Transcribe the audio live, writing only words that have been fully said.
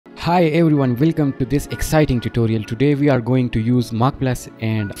Hi everyone, welcome to this exciting tutorial. Today we are going to use Mockplus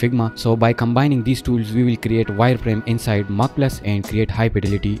and Figma. So by combining these tools, we will create wireframe inside Mockplus and create high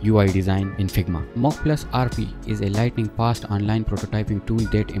fidelity UI design in Figma. Mockplus RP is a lightning fast online prototyping tool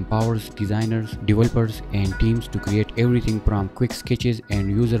that empowers designers, developers and teams to create everything from quick sketches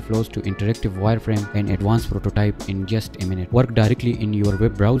and user flows to interactive wireframe and advanced prototype in just a minute. Work directly in your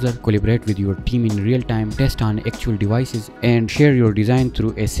web browser, collaborate with your team in real time, test on actual devices and share your design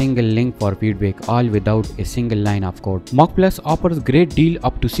through a single link for feedback, all without a single line of code. Mockplus offers great deal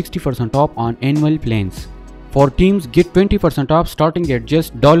up to 60% off on annual plans. For teams, get 20% off starting at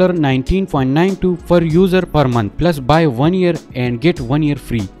just $19.92 per user per month, plus buy 1 year and get 1 year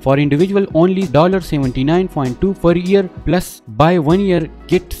free. For individual, only $79.2 per year, plus buy 1 year,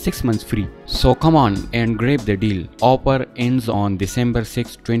 get 6 months free. So come on and grab the deal. Offer ends on December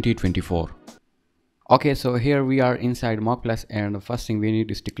 6, 2024. Okay, so here we are inside Mockplus, and the first thing we need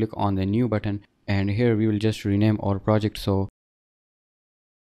is to click on the new button, and here we will just rename our project.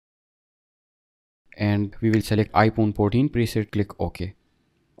 And we will select iPhone 14 preset, click OK.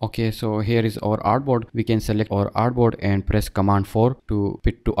 Okay, so here is our artboard. We can select our artboard and press command 4 to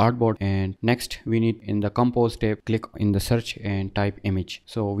fit to artboard. And next we need, in the compose tab, click in the search and type image.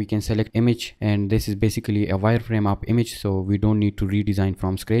 So we can select image, and this is basically a wireframe of image, so we don't need to redesign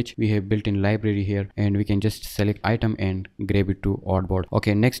from scratch. We have built-in library here, and we can just select item and grab it to artboard.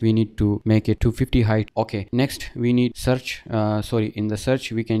 Okay, next we need to make it 250 height. Okay, next we need search. In the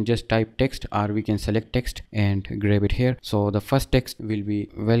search we can just type text, or we can select text and grab it here. So the first text will be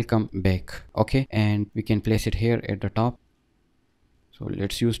welcome back. Okay, and we can place it here at the top. So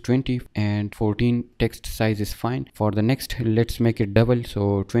let's use 20, and 14 text size is fine. For the next, let's make it double,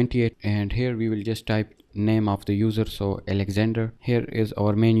 so 28, and here we will just type name of the user, so Alexander. Here is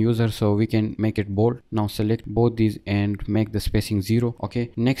our main user, so we can make it bold. Now select both these and make the spacing 0.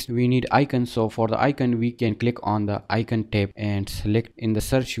 Okay, next we need icon. So for the icon, we can click on the icon tab and select. In the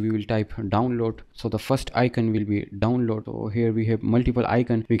search we will type download, so the first icon will be download. So here we have multiple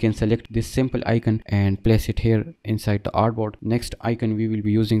icon. We can select this simple icon and place it here inside the artboard. Next icon we will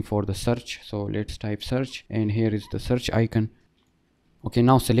be using for the search, so let's type search, and here is the search icon. Okay,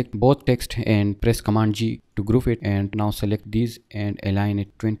 now select both text and press command G to group it, and now select these and align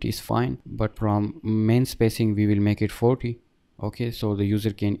it. 20 is fine, but from main spacing we will make it 40. Okay, so the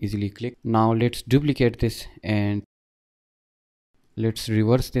user can easily click. Now let's duplicate this and let's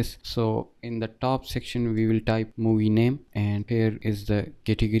reverse this. So in the top section we will type movie name, and here is the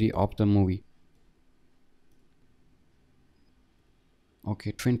category of the movie.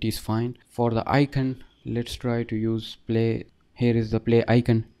 Okay, 20 is fine. For the icon, let's try to use play. Here is the play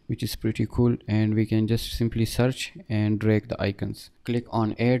icon, which is pretty cool, and we can just simply search and drag the icons. Click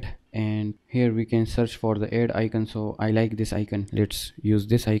on add, and here we can search for the add icon. So I like this icon. Let's use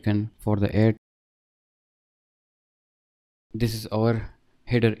this icon for the add. This is our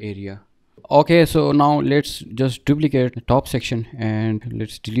header area. Okay, so now let's just duplicate the top section and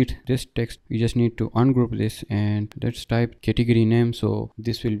let's delete this text. We just need to ungroup this, and let's type category name, so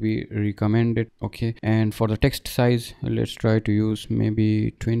this will be recommended. Okay, and for the text size, let's try to use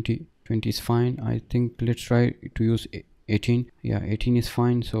maybe 20 is fine. I think let's try to use 18. Yeah, 18 is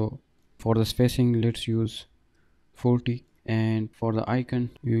fine. So for the spacing, let's use 40, and for the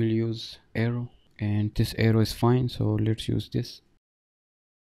icon we will use arrow, and this arrow is fine, so let's use this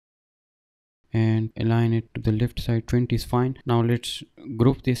and align it to the left side. 20 is fine. Now let's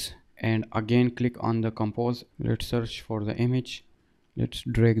group this and again click on the compose. Let's search for the image. Let's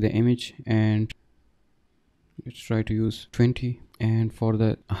drag the image and let's try to use 20, and for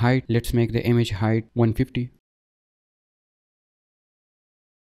the height, let's make the image height 150.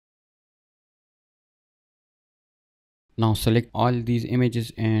 Now select all these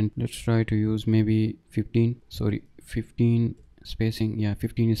images and let's try to use maybe 15 spacing. Yeah,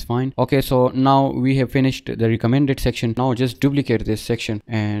 15 is fine. Okay, so now we have finished the recommended section. Now just duplicate this section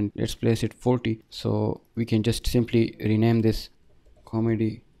and let's place it 40. So we can just simply rename this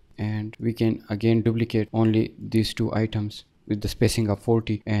comedy, and we can again duplicate only these two items with the spacing of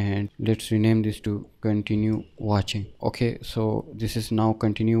 40, and let's rename this to continue watching. Okay, so this is now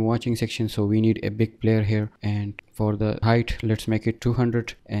continue watching section, so we need a big player here, and for the height let's make it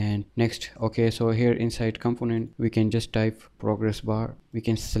 200. And next, okay, so here inside component we can just type progress bar. We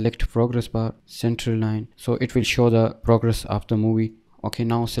can select progress bar central line, so it will show the progress of the movie. Okay,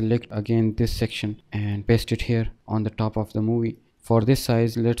 now select again this section and paste it here on the top of the movie. For this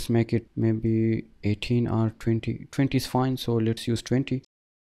size, let's make it maybe 18 or 20. 20 is fine, so let's use 20.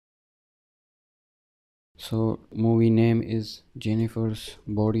 So movie name is Jennifer's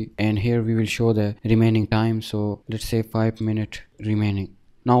Body, and here we will show the remaining time. So let's say 5 minutes remaining.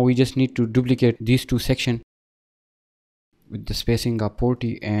 Now we just need to duplicate these two sections with the spacing of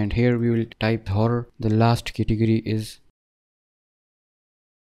 40, and here we will type horror. The last category is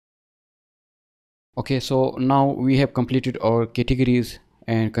okay. So now we have completed our categories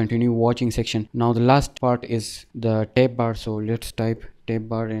and continue watching section. Now the last part is the tab bar, so let's type tab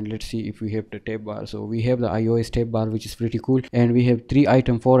bar and let's see if we have the tab bar. So we have the iOS tab bar, which is pretty cool, and we have 3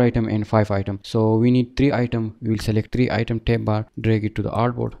 item, 4 item and 5 item. So we need 3 item. We will select 3 item tab bar, drag it to the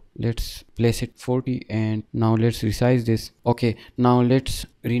artboard. Let's place it 40, and now let's resize this. Okay, now let's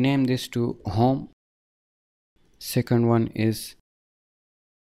rename this to home. Second one is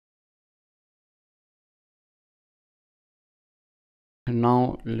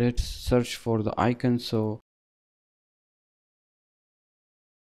now let's search for the icon. So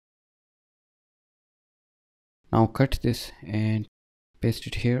now cut this and paste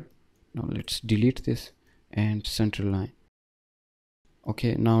it here. Now let's delete this and center line.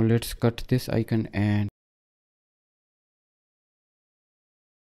 Okay, now let's cut this icon and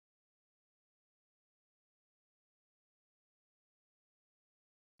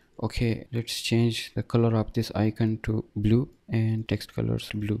okay, let's change the color of this icon to blue and text colors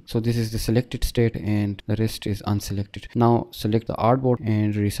blue. So this is the selected state and the rest is unselected. Now select the artboard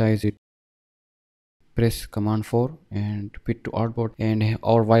and resize it. Press command 4 and fit to artboard, and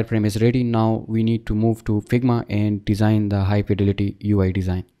our wireframe is ready. Now we need to move to Figma and design the high fidelity UI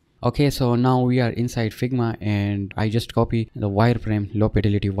design. Okay, so now we are inside Figma, and I just copy the wireframe, low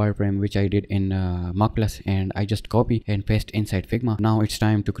fidelity wireframe, which I did in Mockplus, and I just copy and paste inside Figma. Now it's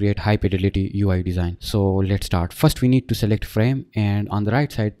time to create high fidelity UI design. So let's start. First we need to select frame, and on the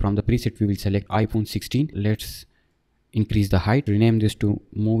right side from the preset we will select iPhone 16. Let's increase the height, rename this to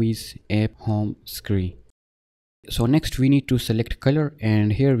movies app home screen. So next we need to select color,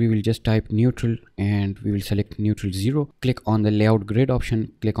 and here we will just type neutral and we will select neutral 0. Click on the layout grid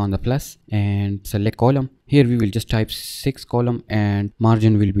option, click on the plus and select column. Here we will just type 6 column and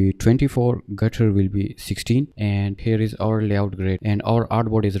margin will be 24, gutter will be 16, and here is our layout grid and our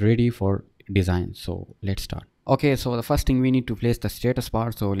artboard is ready for design. So let's start. Okay, so the first thing we need to place the status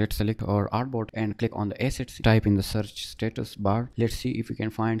bar. So let's select our artboard and click on the assets, type in the search status bar. Let's see if we can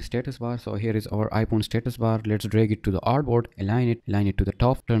find status bar. So here is our iPhone status bar. Let's drag it to the artboard, align it to the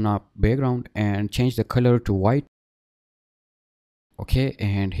top, turn up background and change the color to white. Okay,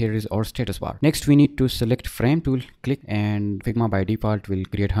 and here is our status bar. Next we need to select frame tool, click, and Figma by default will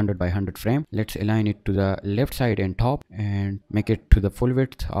create 100 by 100 frame. Let's align it to the left side and top and make it to the full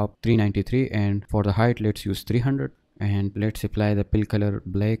width of 393, and for the height let's use 300, and let's apply the pill color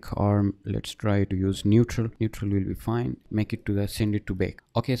black, or let's try to use neutral will be fine. Make it to the send it to bake.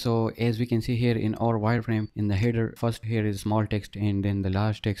 Okay, so as we can see here in our wireframe, in the header first here is small text and then the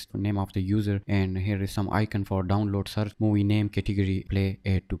large text, name of the user, and here is some icon for download, search, movie name, category, play,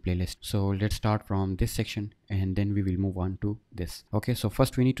 add to playlist. So let's start from this section and then we will move on to this. Okay, so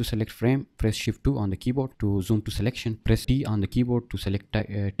first we need to select frame, press shift 2 on the keyboard to zoom to selection, press T on the keyboard to select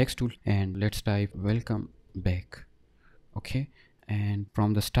text tool, and let's type welcome back. Okay, and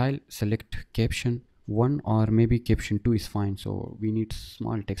from the style select caption 1 or maybe caption 2 is fine. So we need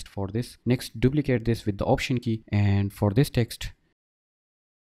small text for this. Next duplicate this with the option key, and for this text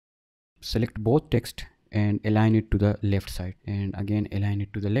select both text and align it to the left side, and again align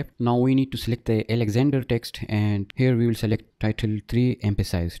it to the left. Now we need to select the Alexander text, and here we will select title 3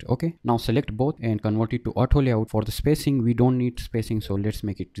 emphasized. Okay, now select both and convert it to auto layout. For the spacing we don't need spacing, so let's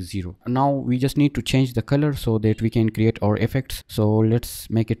make it to 0. Now we just need to change the color so that we can create our effects. So let's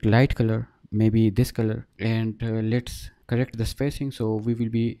make it light color, maybe this color, and let's correct the spacing. So we will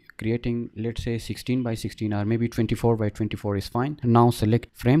be creating, let's say 16 by 16 or maybe 24 by 24 is fine. Now select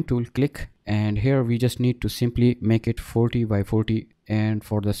frame tool, click, and here we just need to simply make it 40 by 40, and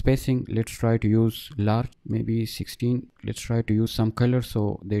for the spacing let's try to use large, maybe 16. Let's try to use some color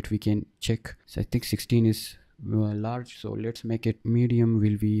so that we can check. So I think 16 is large, so let's make it medium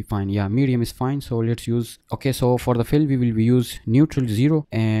will be fine. Yeah, medium is fine, so let's use. Okay, so for the fill we will be use neutral 0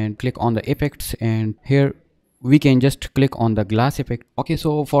 and click on the effects, and here we can just click on the glass effect. Okay,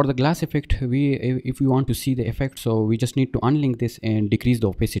 so for the glass effect, if we want to see the effect, so we just need to unlink this and decrease the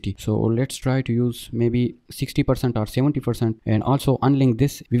opacity. So let's try to use maybe 60% or 70%, and also unlink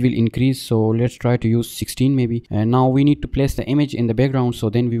this we will increase. So let's try to use 16 maybe. And now we need to place the image in the background, so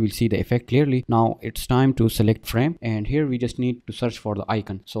then we will see the effect clearly. Now it's time to select frame, and here we just need to search for the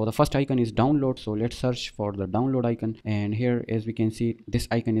icon. So the first icon is download, so let's search for the download icon, and here as we can see this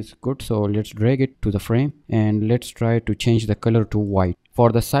icon is good, so let's drag it to the frame and let's try to change the color to white.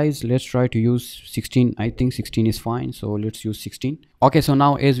 For the size let's try to use 16. I think 16 is fine, so let's use 16. Okay, so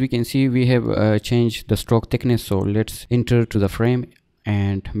now as we can see we have changed the stroke thickness, so let's enter to the frame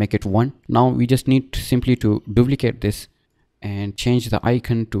and make it 1. Now we just need simply to duplicate this and change the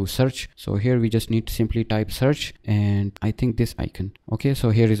icon to search. So here we just need to simply type search, and I think this icon. Okay, so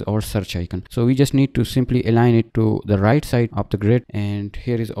here is our search icon. So we just need to simply align it to the right side of the grid, and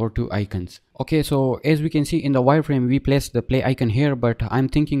here is our 2 icons. Okay, so as we can see in the wireframe, we placed the play icon here, but I'm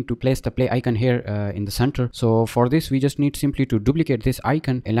thinking to place the play icon here in the center. So for this, we just need simply to duplicate this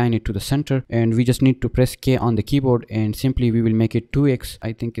icon, align it to the center, and we just need to press K on the keyboard, and simply we will make it 2x.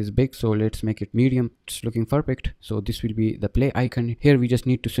 I think is big, so let's make it medium. It's looking perfect. So this will be the play icon. Here we just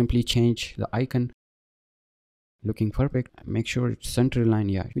need to simply change the icon. Looking perfect. Make sure it's center line.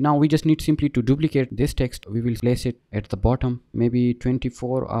 Yeah, now we just need simply to duplicate this text. We will place it at the bottom, maybe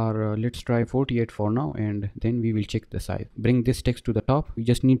 24, or let's try 48 for now, and then we will check the size. Bring this text to the top. We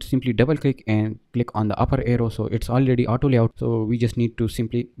just need to simply double click and click on the upper arrow, so it's already auto layout, so we just need to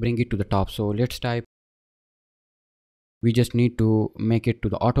simply bring it to the top. So let's type, we just need to make it to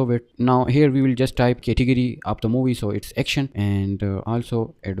the auto width. Now here we will just type category of the movie, so it's action, and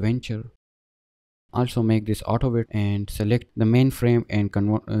also adventure. Also make this auto width and select the main frame and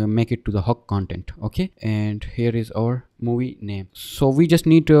convert make it to the hook content. Okay, and here is our movie name. So we just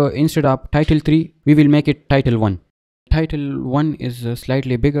need to, instead of title 3, we will make it title 1. Title 1 is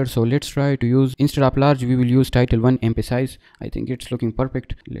slightly bigger, so let's try to use, instead of large, we will use title 1 emphasize. I think it's looking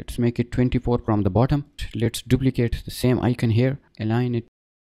perfect. Let's make it 24 from the bottom. Let's duplicate the same icon here, align it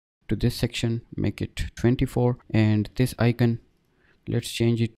to this section, make it 24, and this icon, let's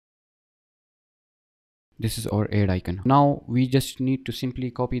change it. This is our add icon. Now we just need to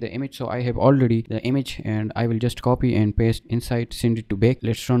simply copy the image. So I have already the image, and I will just copy and paste inside, send it to bake.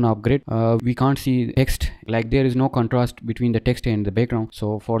 Let's turn off grid. We can't see text, like there is no contrast between the text and the background.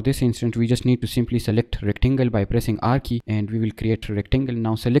 So for this instance, we just need to simply select rectangle by pressing R key, and we will create a rectangle.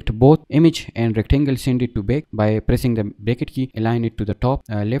 Now select both image and rectangle, send it to bake by pressing the bracket key, align it to the top,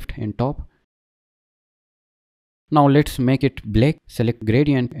 left and top. Now let's make it black. Select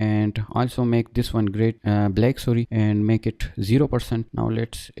gradient and also make this one black, sorry, and make it 0%. Now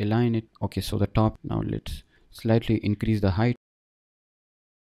let's align it. Okay, so the top, now let's slightly increase the height.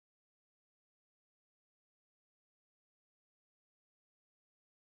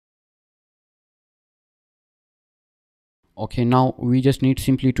 Okay, now we just need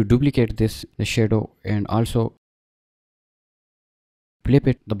simply to duplicate this, the shadow, and also flip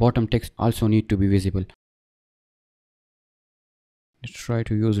it. The bottom text also need to be visible. Let's try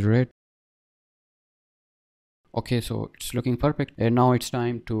to use red. Okay, so it's looking perfect, and now it's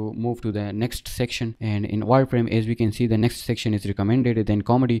time to move to the next section. And in wireframe, as we can see, the next section is recommended, then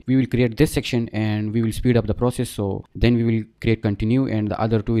comedy. We will create this section and we will speed up the process. So then we will create continue, and the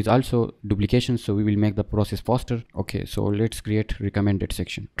other 2 is also duplication, so we will make the process faster. Okay, so let's create recommended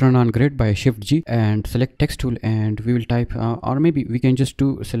section. Turn on grid by shift G and select text tool, and we will type or maybe we can just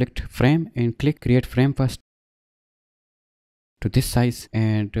do select frame and click create frame first to this size,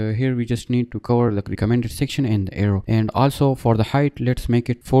 and here we just need to cover the recommended section and the arrow. And also for the height, let's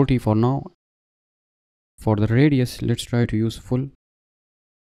make it 40 for now. For the radius, let's try to use full.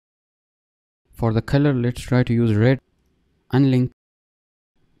 For the color, let's try to use red. Unlink,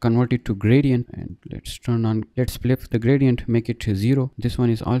 convert it to gradient, and let's turn on, let's flip the gradient, make it 0. This one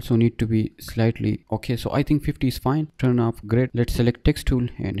is also need to be slightly, okay, so I think 50 is fine. Turn off grid. Let's select text tool,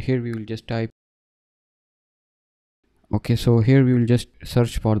 and here we will just type. Okay, so here we will just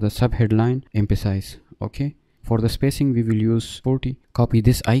search for the subheadline emphasize. Okay, for the spacing we will use 40. Copy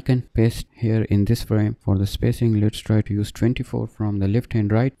this icon, paste here in this frame. For the spacing, let's try to use 24 from the left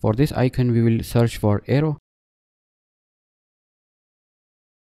and right. For this icon, we will search for arrow.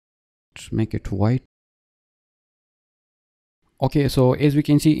 Let's make it white. Okay, so as we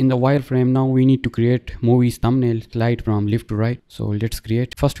can see in the wireframe, now we need to create movie's thumbnail slide from left to right. So let's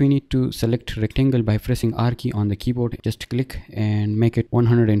create. First we need to select rectangle by pressing R key on the keyboard. Just click and make it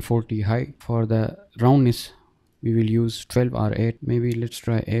 140 high. For the roundness, we will use 12 or 8. Maybe let's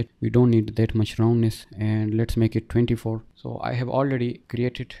try 8. We don't need that much roundness, and let's make it 24. So I have already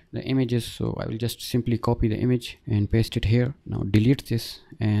created the images, so I will just simply copy the image and paste it here. Now delete this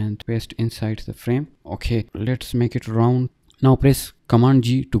and paste inside the frame. Okay, let's make it round. Now press Command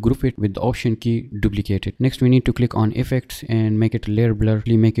G to group it with the Option key, duplicate it. Next we need to click on effects and make it layer blur.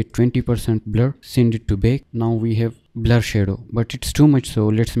 Make it 20% blur, send it to bake. Now we have blur shadow, but it's too much, so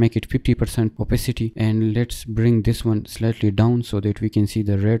let's make it 50% opacity, and let's bring this one slightly down so that we can see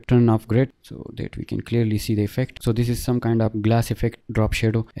the red. Turn off grid so that we can clearly see the effect. So this is some kind of glass effect, drop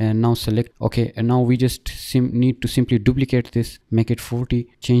shadow. And now select, okay, and now we just need to simply duplicate this, make it 40,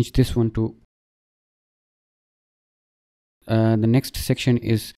 change this one to the next section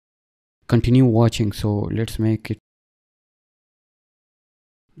is continue watching, so let's make it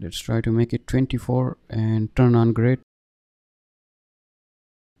Let's try to make it 24 and turn on grid.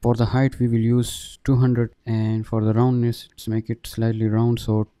 For the height we will use 200, and for the roundness let's make it slightly round,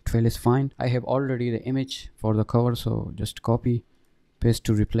 so 12 is fine. I have already the image for the cover, so just copy paste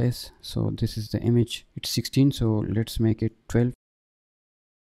to replace. So this is the image, it's 16, so let's make it 12.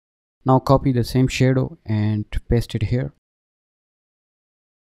 Now copy the same shadow and paste it here.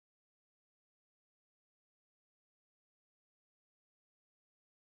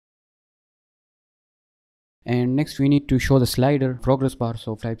 And next we need to show the slider progress bar,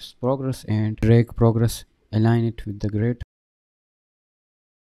 so types progress and drag progress, align it with the grid,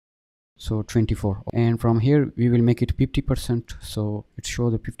 so 24. And from here we will make it 50%, so it show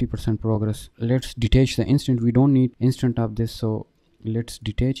the 50% progress. Let's detach the instant, we don't need instant of this, so let's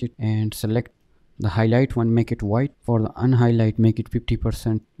detach it and select the highlight one, make it white. For the unhighlight make it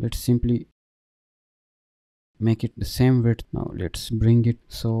 50%. Let's simply make it the same width. Now let's bring it,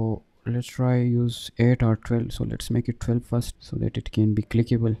 so let's try use 8 or 12, so let's make it 12 first so that it can be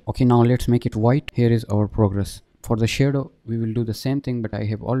clickable. Okay, now let's make it white. Here is our progress. For the shadow we will do the same thing, but I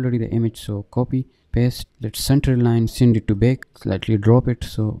have already the image, so copy paste. Let's center line, send it to back, slightly drop it.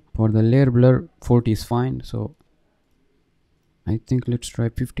 So for the layer blur 40 is fine, so I think let's try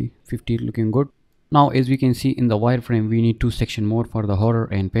 50 looking good. Now as we can see in the wireframe we need 2 sections more for the horror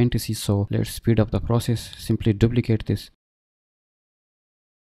and fantasy, so let's speed up the process. Simply duplicate this.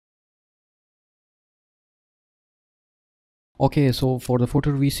 Okay, so for the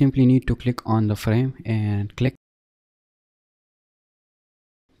footer we simply need to click on the frame and click.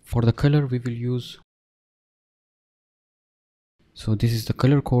 For the color we will use, so this is the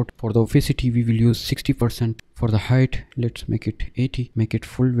color code. For the opacity we will use 60%. For the height let's make it 80, make it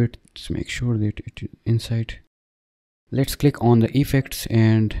full width. Let's make sure that it is inside. Let's click on the effects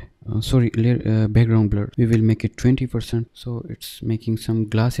and background blur, we will make it 20%, so it's making some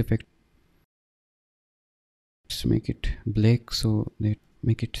glass effect. Let's make it black, so that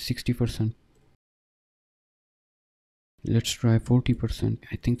make it 60%. Let's try 40%.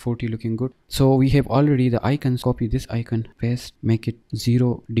 I think 40 looking good. So we have already the icons. Copy this icon, paste, make it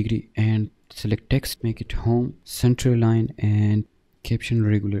 0 degree and select text, make it home, center line and caption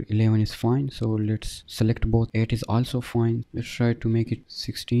regular. 11 is fine, so let's select both. 8 is also fine. Let's try to make it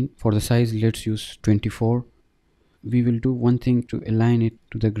 16. For the size let's use 24. We will do one thing to align it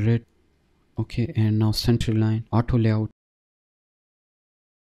to the grid. Okay, and now center line, auto layout.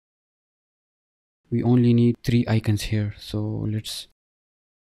 We only need 3 icons here, so let's,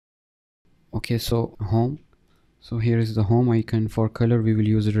 okay, so home, so here is the home icon. For color we will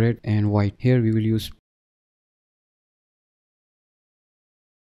use red and white. Here we will use,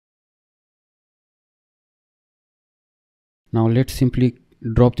 now let's simply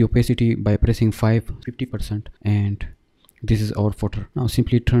drop the opacity by pressing 50%, and this is our footer. Now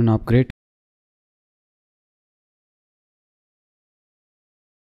simply turn up grid.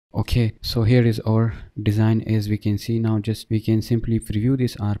 Okay, so here is our design as we can see. Now just we can simply preview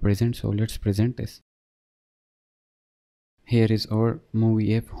this or present, so let's present this. Here is our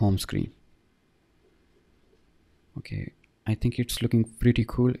movie app home screen. Okay, I think it's looking pretty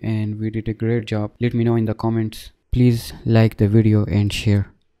cool and we did a great job. Let me know in the comments. Please like the video and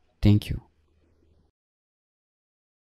share. Thank you.